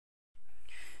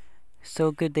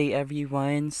So good day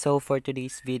everyone. So for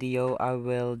today's video, I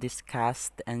will discuss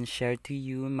and share to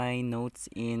you my notes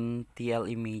in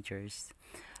TLE majors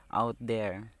out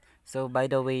there. So by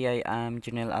the way, I am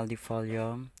Junel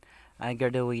Aldifolio. I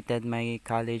graduated my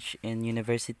college in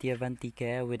University of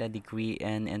Antique with a degree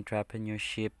in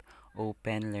Entrepreneurship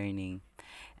Open Learning.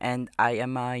 And I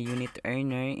am a unit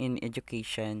earner in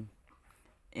education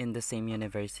in the same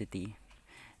university.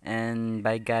 And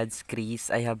by God's grace,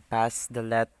 I have passed the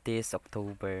LET this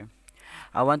October.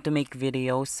 I want to make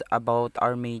videos about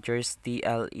our majors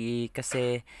TLE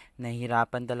kasi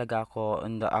nahihirapan talaga ako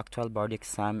on the actual board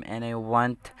exam and I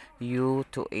want you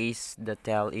to ace the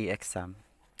TLE exam.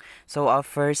 So our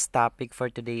first topic for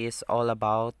today is all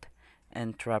about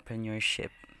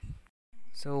entrepreneurship.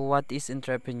 So what is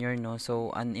entrepreneur no? So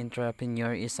an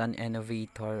entrepreneur is an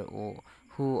innovator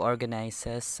who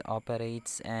organizes,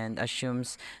 operates, and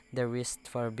assumes the risk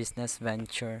for business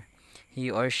venture.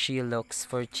 He or she looks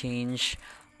for change,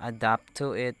 adapt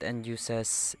to it, and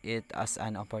uses it as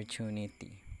an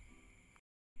opportunity.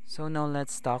 So now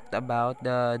let's talk about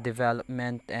the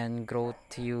development and growth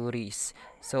theories.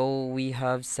 So we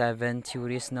have 7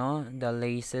 theories, no? The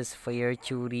laissez-faire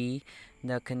theory,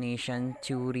 the Keynesian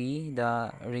theory,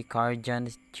 the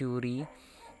Ricardian theory,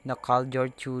 the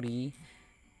Caldor theory,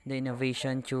 the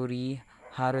innovation theory,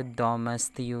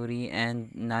 Harrod-Thomas theory, and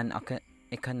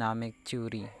non-economic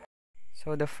theory.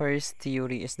 So the first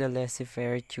theory is the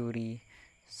laissez-faire theory.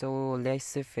 So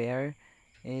laissez-faire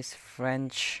is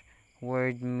French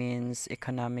word means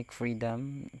economic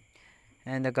freedom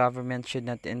and the government should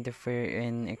not interfere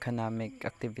in economic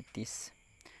activities.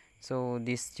 So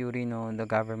this theory no, the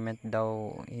government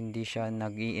daw hindi siya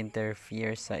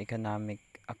nag-i-interfere sa economic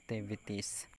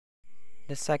activities.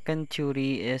 The second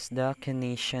theory is the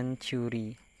Keynesian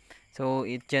theory. So,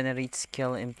 it generates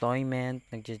skill employment,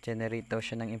 nag-generate daw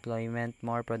siya ng employment,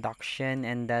 more production,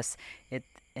 and thus, it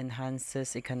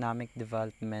enhances economic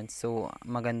development. So,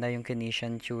 maganda yung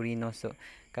Keynesian theory, no? So,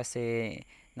 kasi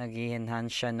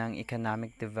nag-enhance siya ng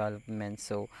economic development.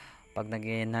 So, pag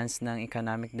nag-enhance ng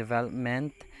economic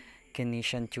development,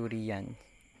 Keynesian theory yan.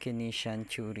 Keynesian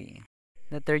theory.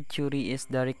 The third theory is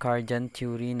the Ricardian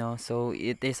theory, no? So,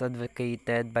 it is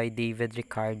advocated by David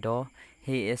Ricardo.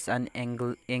 He is an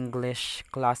English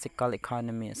classical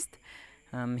economist.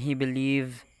 He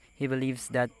believes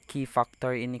that key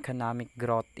factor in economic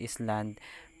growth is land.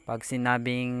 Pag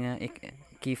sinabing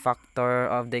key factor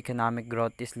of the economic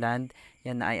growth is land,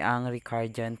 yan ay ang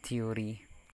Ricardian theory.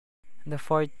 The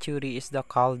fourth theory is the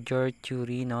Caldor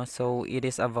theory, no? So it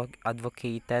is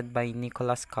advocated by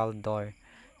Nicholas Caldor.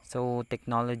 So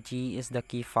technology is the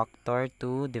key factor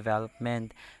to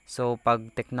development. So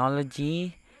pag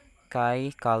technology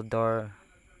kay Caldor.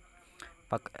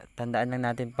 Pag tandaan lang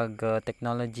natin pag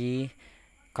technology,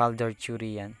 Caldor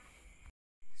theory yan.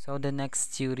 So the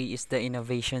next theory is the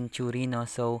innovation theory, no?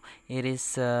 So it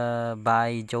is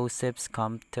by Joseph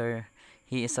Schumpeter.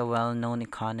 He is a well-known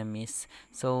economist.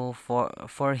 So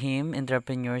for him,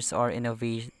 entrepreneurs or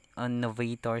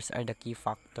innovators are the key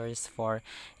factors for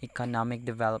economic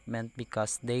development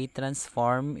because they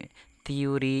transform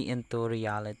theory into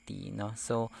reality, no?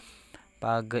 So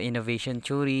pag innovation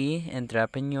theory,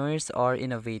 entrepreneurs or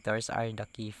innovators are the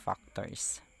key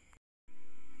factors.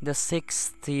 The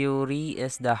sixth theory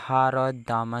is the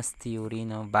Harrod-Thomas theory,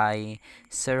 no, by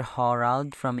Sir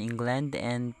Harold from England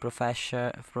and Professor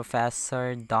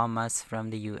Thomas from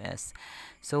the US.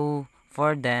 So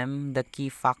for them, the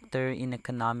key factor in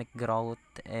economic growth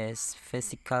is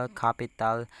physical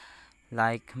capital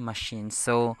like machines.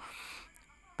 So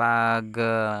pag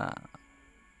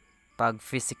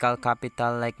physical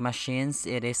capital like machines,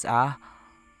 it is a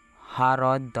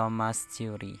Harrod-Thomas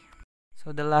theory.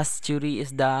 So the last theory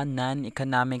is the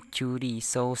non-economic theory.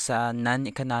 So sa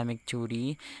non-economic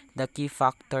theory, the key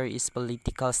factor is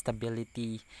political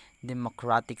stability,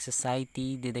 democratic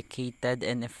society, dedicated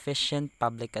and efficient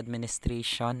public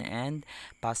administration, and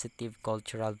positive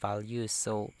cultural values.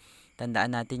 So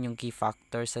tandaan natin yung key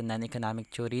factor sa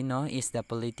non-economic theory, no, is the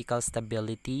political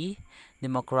stability,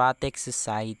 democratic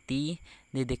society,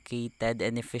 dedicated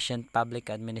and efficient public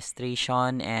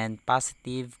administration, and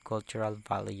positive cultural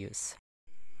values.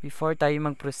 Before tayo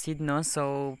mag-proceed, no,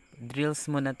 so drills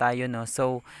muna tayo, no.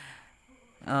 So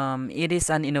it is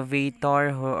an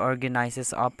innovator who organizes,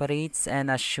 operates,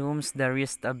 and assumes the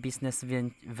risk of business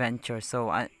venture. So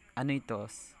ano ito?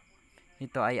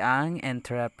 Ito ay ang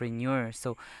entrepreneur.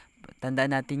 So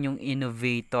tandaan natin yung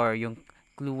innovator. Yung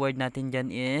clue word natin dyan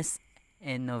is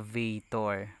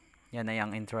innovator. Yan ay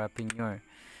ang entrepreneur.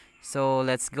 So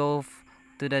let's go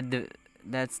to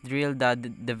let's drill the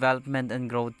development and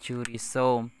growth theory.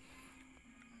 So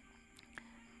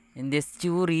In this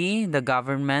theory, the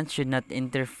government should not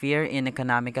interfere in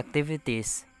economic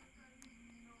activities.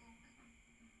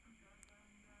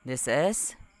 This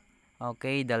is,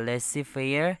 okay, the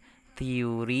laissez-faire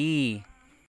theory.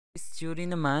 This theory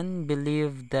naman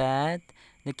believe that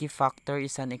the key factor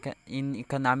is in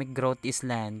economic growth is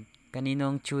land.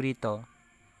 Kaninong theory to?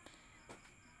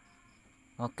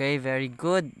 Okay, very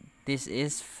good. This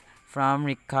is from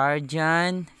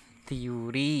Ricardian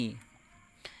theory.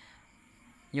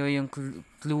 Yung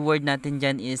clue word natin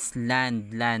dyan is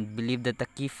land. Land. Believe that the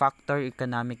key factor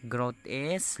economic growth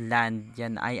is land.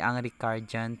 Yan ay ang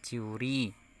Ricardian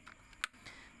theory.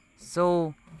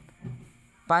 So,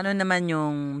 paano naman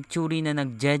yung theory na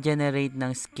nag-generate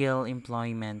ng skill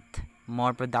employment,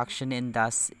 more production, and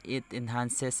thus it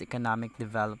enhances economic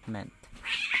development?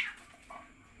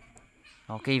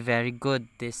 Okay, very good.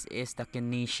 This is the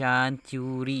Keynesian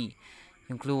theory.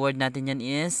 Yung clue word natin yan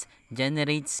is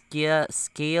generate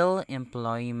scale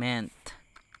employment.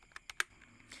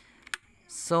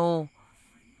 So,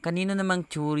 kanino namang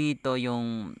theory ito?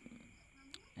 Yung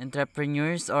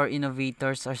entrepreneurs or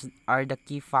innovators are the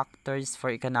key factors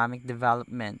for economic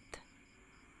development.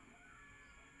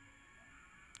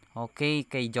 Okay,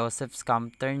 kay Joseph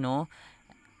Scumter, no?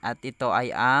 At ito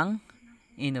ay ang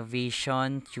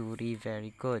innovation theory.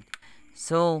 Very good.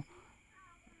 So,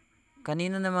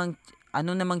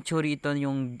 ano namang theory ito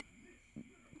yung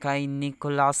kay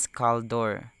Nicholas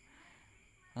Kaldor?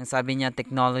 Ang sabi niya,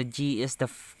 technology is the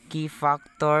key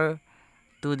factor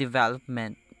to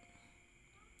development.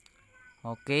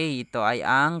 Okay, ito ay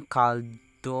ang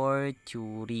Kaldor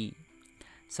theory.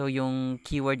 So, yung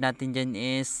keyword natin dyan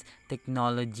is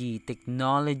technology.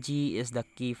 Technology is the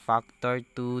key factor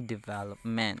to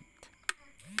development.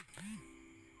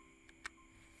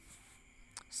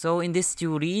 So, in this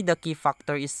theory, the key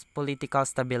factor is political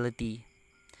stability,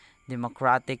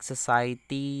 democratic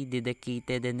society,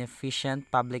 dedicated and efficient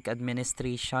public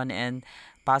administration, and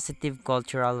positive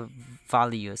cultural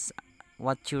values.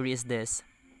 What theory is this?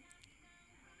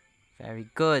 Very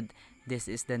good. This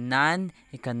is the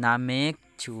non-economic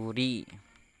theory.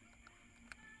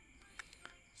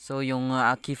 So, yung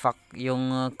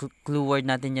clue word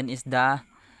natin yan is the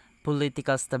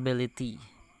political stability,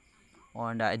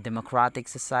 or the democratic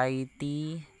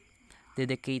society,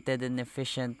 dedicated and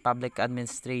efficient public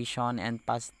administration, and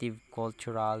positive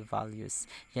cultural values.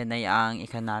 Yan ay ang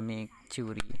economic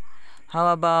theory. How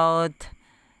about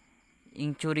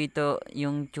yung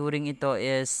turing ito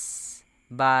is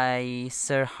by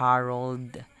Sir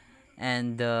Harold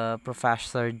and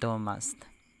Professor Thomas.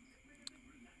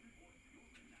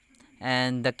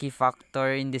 And the key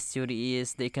factor in this theory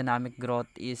is the economic growth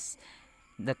is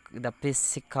the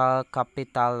physical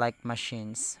capital like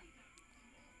machines.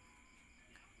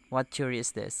 What theory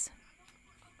is this?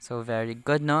 So, very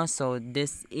good, no? So,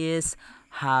 this is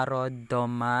Harold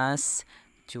Thomas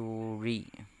theory.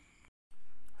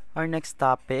 Our next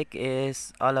topic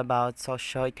is all about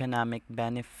socio-economic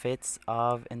benefits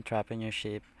of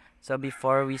entrepreneurship. So,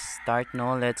 before we start,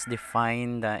 no, let's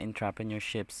define the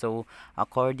entrepreneurship. So,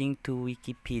 according to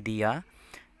Wikipedia,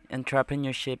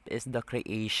 entrepreneurship is the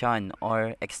creation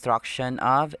or extraction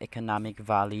of economic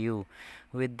value.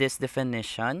 With this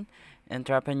definition,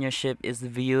 entrepreneurship is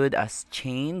viewed as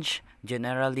change,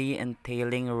 generally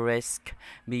entailing risk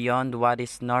beyond what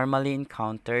is normally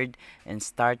encountered in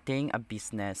starting a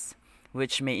business,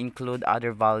 which may include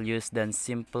other values than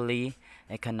simply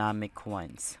economic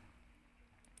ones.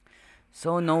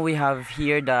 So now we have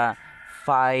here the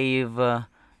 5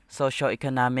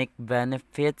 socioeconomic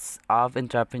benefits of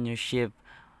entrepreneurship.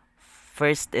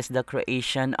 First is the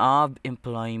creation of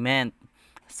employment.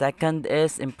 Second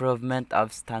is improvement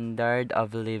of standard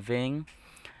of living,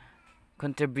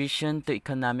 contribution to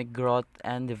economic growth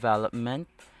and development,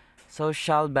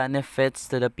 social benefits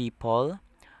to the people,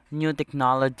 new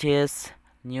technologies,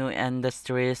 new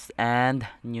industries, and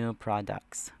new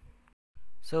products.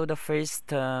 So the first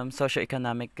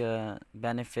socioeconomic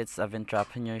benefits of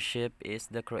entrepreneurship is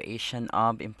the creation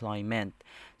of employment.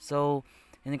 So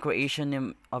in the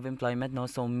creation of employment, no,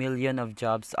 so million of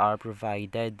jobs are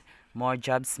provided. More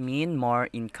jobs mean more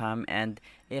income, and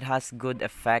it has good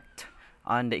effect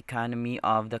on the economy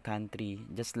of the country.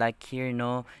 Just like here,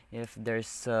 no, if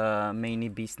there's many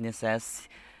businesses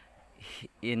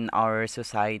in our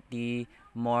society,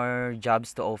 more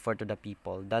jobs to offer to the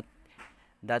people.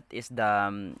 That is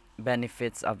the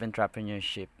benefits of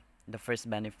entrepreneurship. The first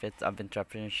benefits of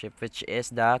entrepreneurship, which is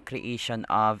the creation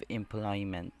of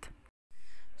employment.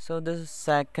 So the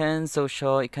second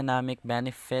socio-economic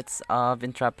benefits of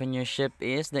entrepreneurship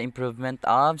is the improvement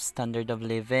of standard of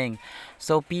living.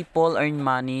 So people earn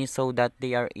money so that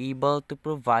they are able to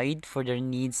provide for their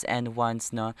needs and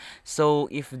wants, no? So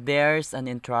if there's an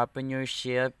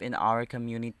entrepreneurship in our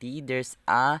community, there's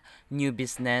a new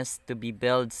business to be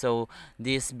built. So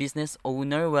this business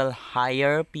owner will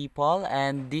hire people,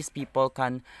 and these people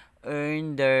can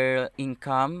earn their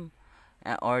income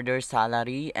or their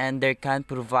salary, and they can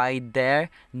provide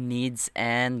their needs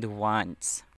and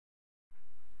wants.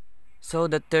 So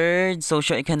the third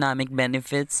socio-economic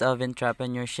benefits of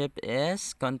entrepreneurship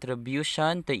is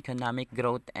contribution to economic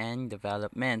growth and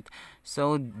development.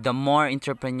 So the more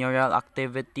entrepreneurial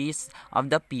activities of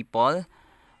the people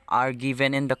are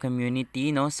given in the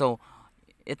community, no? So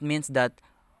it means that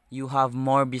you have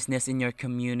more business in your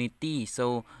community.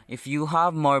 So if you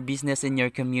have more business in your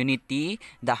community,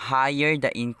 the higher the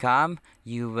income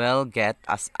you will get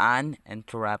as an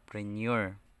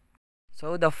entrepreneur.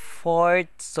 So the fourth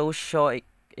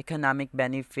socio-economic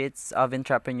benefits of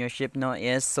entrepreneurship, no,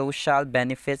 is social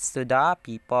benefits to the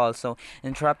people. So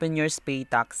entrepreneurs pay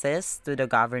taxes to the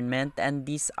government, and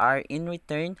these are in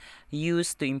return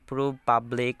used to improve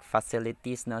public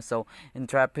facilities, no. So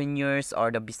entrepreneurs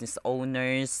or the business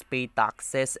owners pay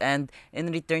taxes, and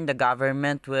in return the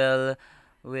government will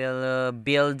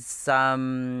build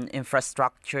some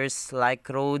infrastructures like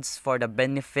roads for the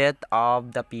benefit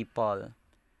of the people.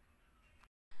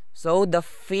 So the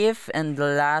fifth and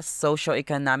the last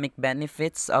socio-economic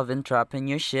benefits of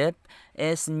entrepreneurship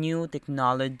is new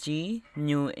technology,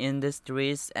 new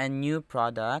industries, and new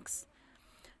products.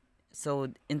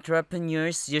 So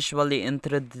entrepreneurs usually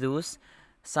introduce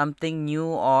something new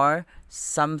or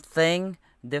something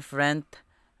different,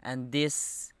 and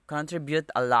this contribute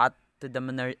a lot to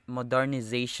the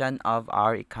modernization of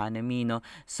our economy, no?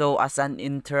 So as an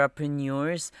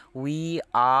entrepreneurs, we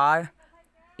are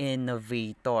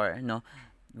innovator, no?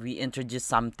 We introduce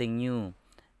something new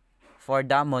for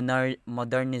the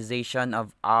modernization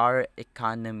of our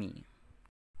economy.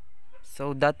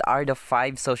 So that are the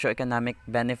five socioeconomic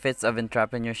benefits of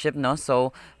entrepreneurship, no?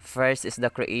 So first is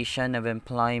the creation of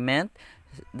employment.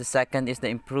 The second is the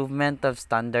improvement of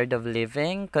standard of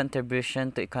living,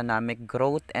 contribution to economic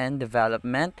growth and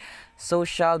development,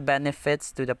 social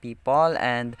benefits to the people,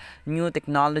 and new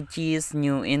technologies,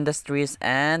 new industries,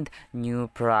 and new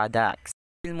products.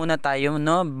 Chill muna tayo,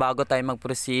 no, bago tayo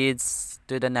mag-proceed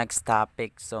to the next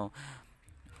topic. So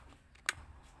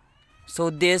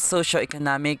this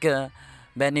socioeconomic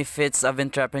benefits of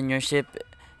entrepreneurship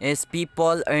is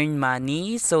people earn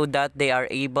money so that they are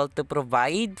able to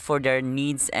provide for their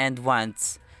needs and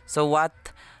wants. So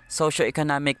what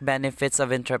socioeconomic benefits of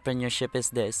entrepreneurship is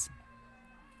this?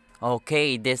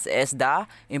 Okay, this is the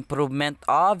improvement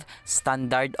of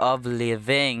standard of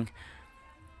living.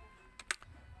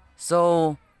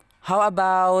 So how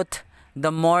about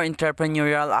the more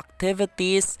entrepreneurial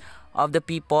activities of the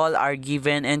people are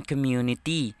given in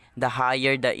community, the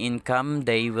higher the income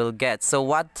they will get. So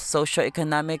what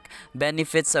socioeconomic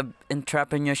benefits of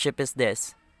entrepreneurship is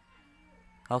this?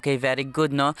 Okay, very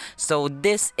good, no? So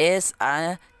this is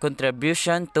a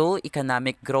contribution to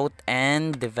economic growth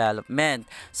and development.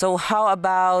 So how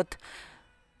about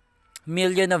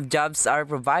million of jobs are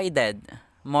provided?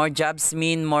 More jobs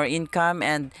mean more income,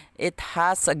 and it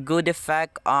has a good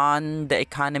effect on the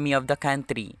economy of the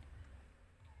country.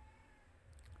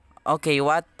 Okay,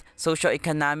 what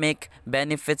socioeconomic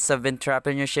benefits of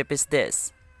entrepreneurship is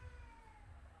this?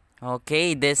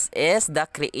 Okay, this is the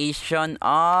creation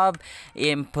of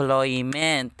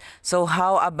employment. So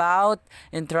how about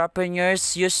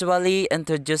entrepreneurs usually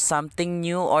introduce something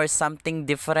new or something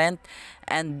different,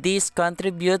 and this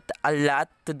contribute a lot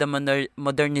to the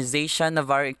modernization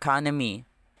of our economy.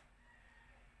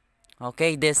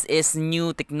 Okay, this is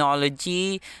new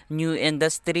technology, new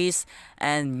industries,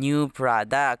 and new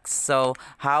products. So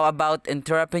how about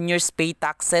entrepreneurs pay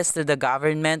taxes to the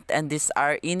government, and these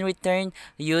are in return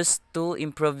used to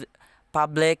improve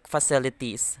public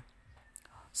facilities.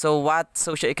 So what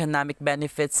socioeconomic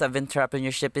benefits of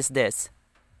entrepreneurship is this?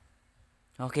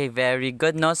 Okay, very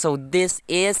good, no? So this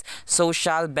is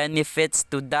social benefits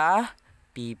to the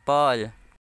people.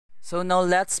 So now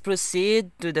let's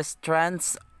proceed to the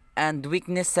strengths and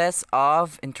weaknesses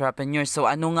of entrepreneurs. So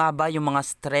ano nga ba yung mga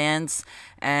strengths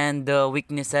and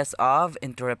weaknesses of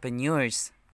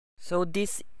entrepreneurs? So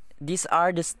these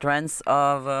are the strengths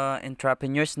of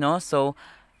entrepreneurs, no? So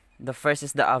the first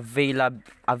is the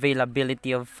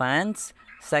availability of funds.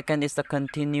 Second is the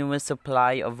continuous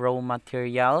supply of raw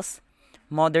materials,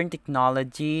 modern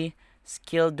technology,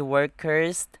 skilled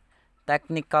workers,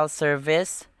 technical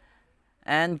service,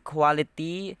 and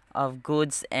quality of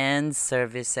goods and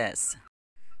services.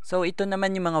 So ito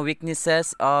naman yung mga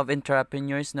weaknesses of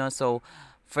entrepreneurs, no? So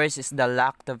first is the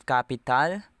lack of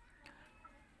capital,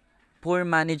 poor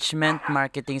management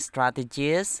marketing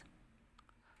strategies,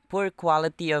 poor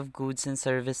quality of goods and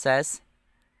services,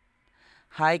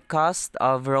 high cost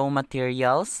of raw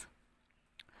materials,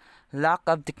 lack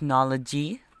of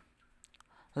technology,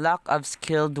 lack of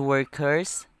skilled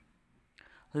workers,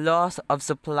 loss of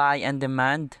supply and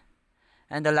demand,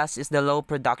 and the last is the low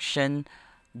production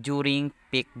during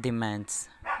peak demands.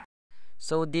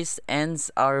 So this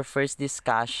ends our first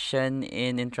discussion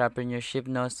in entrepreneurship,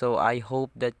 no? So I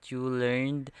hope that you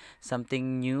learned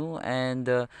something new,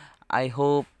 and I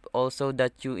hope also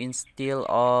that you instill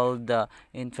all the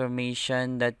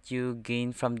information that you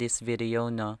gain from this video,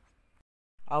 no?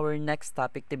 Our next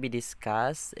topic to be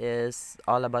discussed is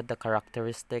all about the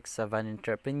characteristics of an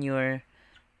entrepreneur,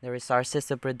 the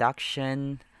resources of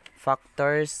production,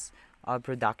 factors of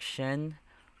production,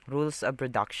 rules of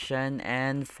production,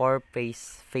 and four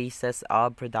phases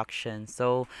of production.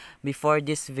 So before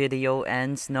this video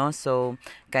ends, no, so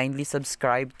kindly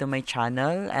subscribe to my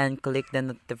channel and click the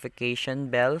notification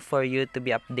bell for you to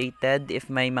be updated if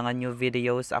may mga new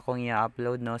videos akong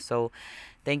i-upload, no. So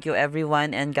thank you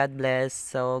everyone and God bless.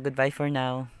 So goodbye for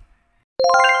now.